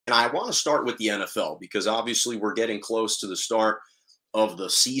I want to start with the NFL because obviously we're getting close to the start of the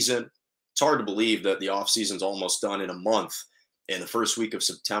season. It's hard to believe that the offseason's almost done in a month. In the first week of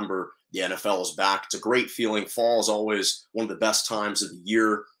September, the NFL is back. It's a great feeling. Fall is always one of the best times of the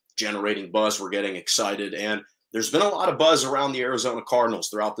year, generating buzz. We're getting excited. And there's been a lot of buzz around the Arizona Cardinals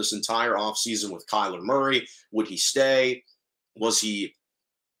throughout this entire offseason with Kyler Murray. Would he stay? Was he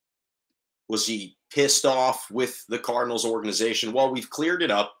pissed off with the Cardinals organization? Well, we've cleared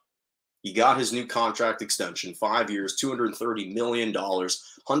it up. He got his new contract extension, 5 years, $230 million,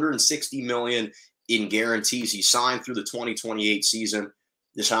 $160 million in guarantees. He signed through the 2028 season.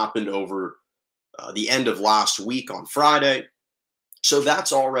 This happened over the end of last week on Friday. So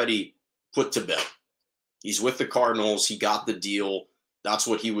that's already put to bed. He's with the Cardinals. He got the deal. That's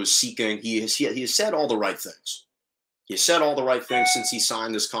what he was seeking. He has said all the right things. He has said all the right things since he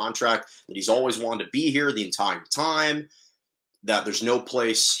signed this contract, that he's always wanted to be here the entire time, that there's no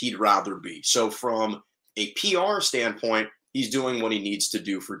place he'd rather be. So from a PR standpoint, he's doing what he needs to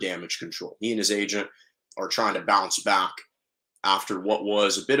do for damage control. He and his agent are trying to bounce back after what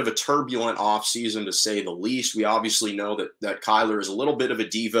was a bit of a turbulent offseason, to say the least. We obviously know that Kyler is a little bit of a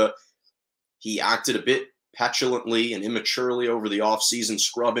diva. He acted a bit petulantly and immaturely over the offseason,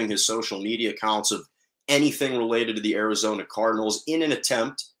 scrubbing his social media accounts of anything related to the Arizona Cardinals in an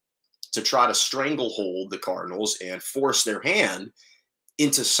attempt to try to stranglehold the Cardinals and force their hand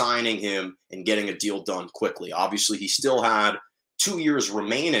into signing him and getting a deal done quickly. Obviously, he still had 2 years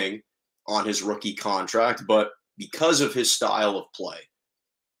remaining on his rookie contract, but because of his style of play,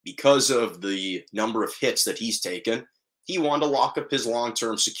 because of the number of hits that he's taken, he wanted to lock up his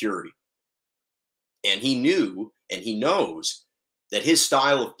long-term security. And he knew and he knows that his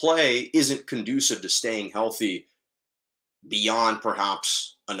style of play isn't conducive to staying healthy beyond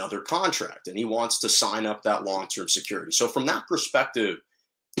perhaps another contract. And he wants to sign up that long-term security. So from that perspective,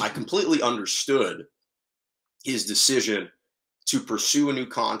 I completely understood his decision to pursue a new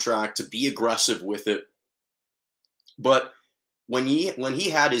contract, to be aggressive with it. But when he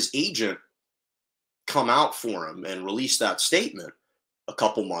had his agent come out for him and release that statement a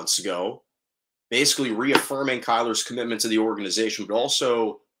couple months ago, basically reaffirming Kyler's commitment to the organization, but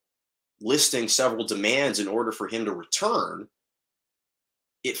also listing several demands in order for him to return,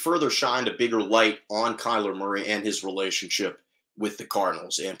 it further shined a bigger light on Kyler Murray and his relationship with the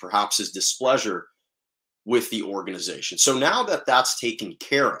Cardinals and perhaps his displeasure with the organization. So now that that's taken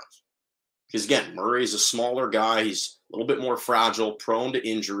care of, because again, Murray is a smaller guy. He's a little bit more fragile, prone to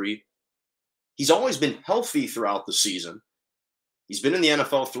injury. He's always been healthy throughout the season. He's been in the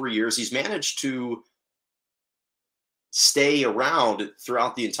NFL 3 years. He's managed to stay around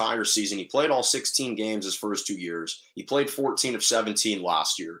throughout the entire season. He played all 16 games his first 2 years. He played 14 of 17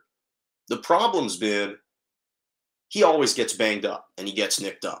 last year. The problem's been he always gets banged up and he gets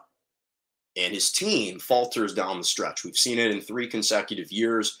nicked up. And his team falters down the stretch. We've seen it in 3 consecutive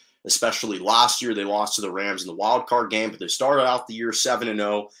years, especially last year. They lost to the Rams in the wild card game, but they started out the year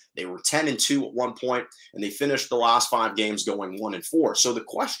 7-0. They were 10-2 at one point, and they finished the last 5 games going 1-4. So the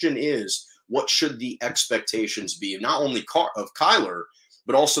question is, what should the expectations be, not only of Kyler,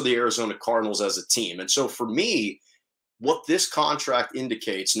 but also the Arizona Cardinals as a team? And so for me, what this contract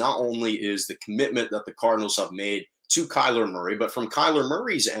indicates not only is the commitment that the Cardinals have made to Kyler Murray, but from Kyler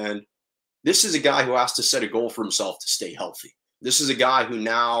Murray's end, this is a guy who has to set a goal for himself to stay healthy. This is a guy who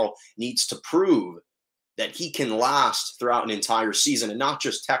now needs to prove that he can last throughout an entire season, and not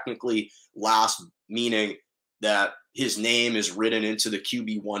just technically last, meaning that his name is written into the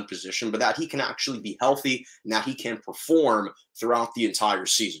QB1 position, but that he can actually be healthy and that he can perform throughout the entire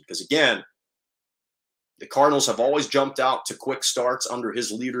season. Because again, the Cardinals have always jumped out to quick starts under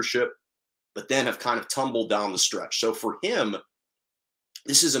his leadership, but then have kind of tumbled down the stretch. So for him,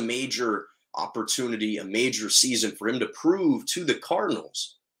 this is a major opportunity, a major season for him to prove to the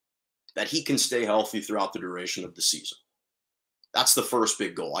Cardinals that he can stay healthy throughout the duration of the season. That's the first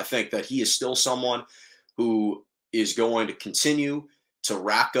big goal. I think that he is still someone who is going to continue to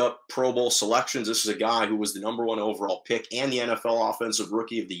rack up Pro Bowl selections. This is a guy who was the #1 overall pick and the NFL Offensive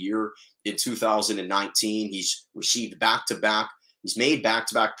Rookie of the Year in 2019. He's received back-to-back. He's made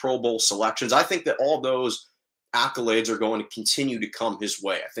back-to-back Pro Bowl selections. I think that all those accolades are going to continue to come his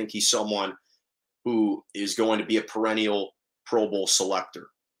way. I think he's someone who is going to be a perennial Pro Bowl selector,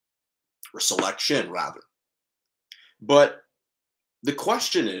 or selection rather. But the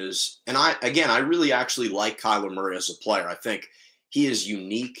question is, and I really actually like Kyler Murray as a player. I think he is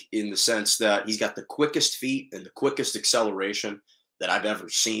unique in the sense that he's got the quickest feet and the quickest acceleration that I've ever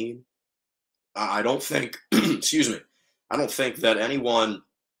seen. I don't think, excuse me, I don't think that anyone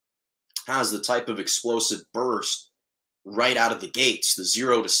has the type of explosive burst right out of the gates, the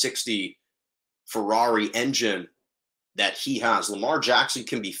 0 to 60 Ferrari engine that he has. Lamar Jackson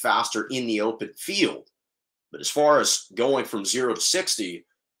can be faster in the open field, but as far as going from 0 to 60,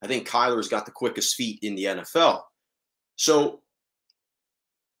 I think Kyler's got the quickest feet in the NFL. So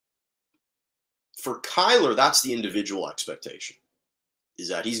for Kyler, that's the individual expectation, is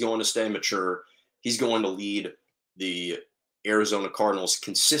that he's going to stay mature. He's going to lead the Arizona Cardinals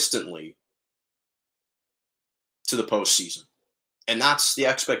consistently to the postseason. And that's the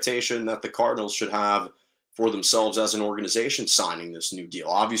expectation that the Cardinals should have for themselves as an organization signing this new deal.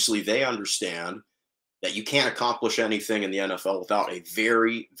 Obviously, they understand that you can't accomplish anything in the NFL without a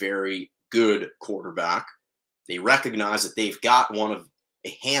very, very good quarterback. They recognize that they've got one of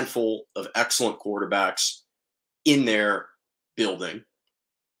a handful of excellent quarterbacks in their building,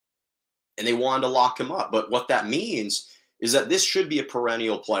 and they wanted to lock him up. But what that means is that this should be a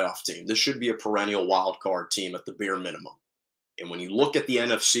perennial playoff team. This should be a perennial wild card team at the bare minimum. And when you look at the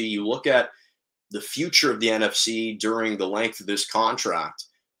NFC, you look at the future of the NFC during the length of this contract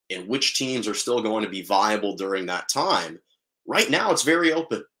and which teams are still going to be viable during that time. Right now, it's very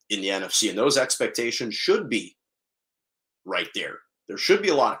open in the NFC, and those expectations should be right there. There should be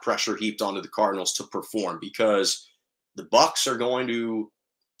a lot of pressure heaped onto the Cardinals to perform, because the Bucs are going to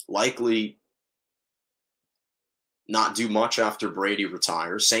likely not do much after Brady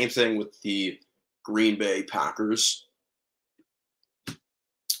retires. Same thing with the Green Bay Packers.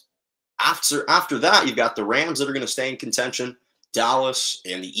 After that, you've got the Rams that are going to stay in contention. Dallas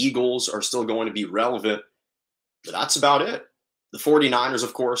and the Eagles are still going to be relevant, but that's about it. The 49ers,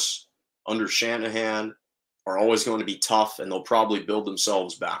 of course, under Shanahan, are always going to be tough, and they'll probably build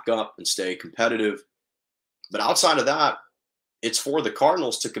themselves back up and stay competitive. But outside of that, it's for the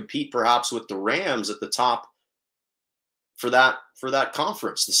Cardinals to compete perhaps with the Rams at the top for that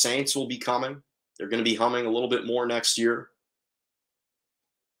conference. The Saints will be coming. They're going to be humming a little bit more next year.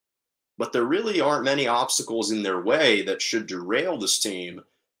 But there really aren't many obstacles in their way that should derail this team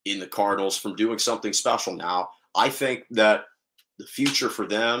in the Cardinals from doing something special. Now, I think that the future for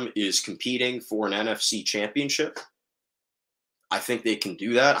them is competing for an NFC championship. I think they can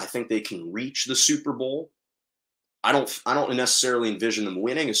do that. I think they can reach the Super Bowl. I don't necessarily envision them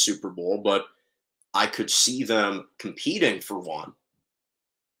winning a Super Bowl, but I could see them competing for one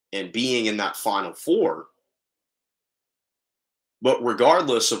and being in that Final Four. But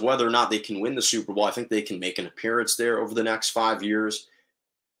regardless of whether or not they can win the Super Bowl, I think they can make an appearance there over the next 5 years.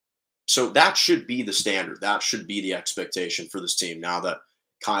 So that should be the standard. That should be the expectation for this team now that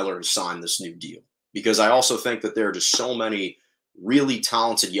Kyler has signed this new deal. Because I also think that there are just so many really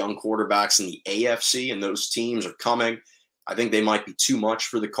talented young quarterbacks in the AFC, and those teams are coming. I think they might be too much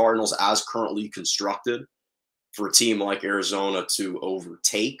for the Cardinals as currently constructed for a team like Arizona to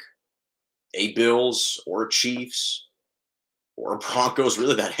overtake a Bills or a Chiefs or Broncos,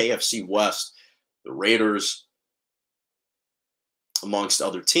 really that AFC West, the Raiders, amongst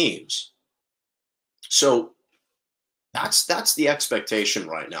other teams. So that's the expectation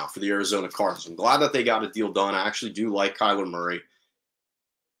right now for the Arizona Cardinals. I'm glad that they got a deal done. I actually do like Kyler Murray.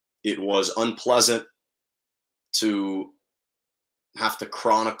 It was unpleasant to have to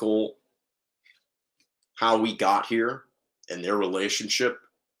chronicle how we got here and their relationship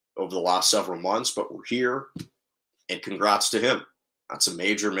over the last several months, but we're here. And congrats to him. That's a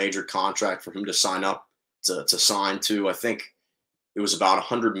major, major contract for him to sign up to sign to. I think it was about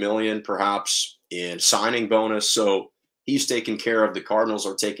 $100 million perhaps in signing bonus. So he's taken care of. The Cardinals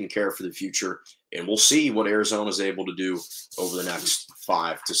are taken care of for the future. And we'll see what Arizona is able to do over the next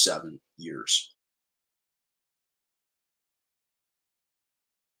 5 to 7 years.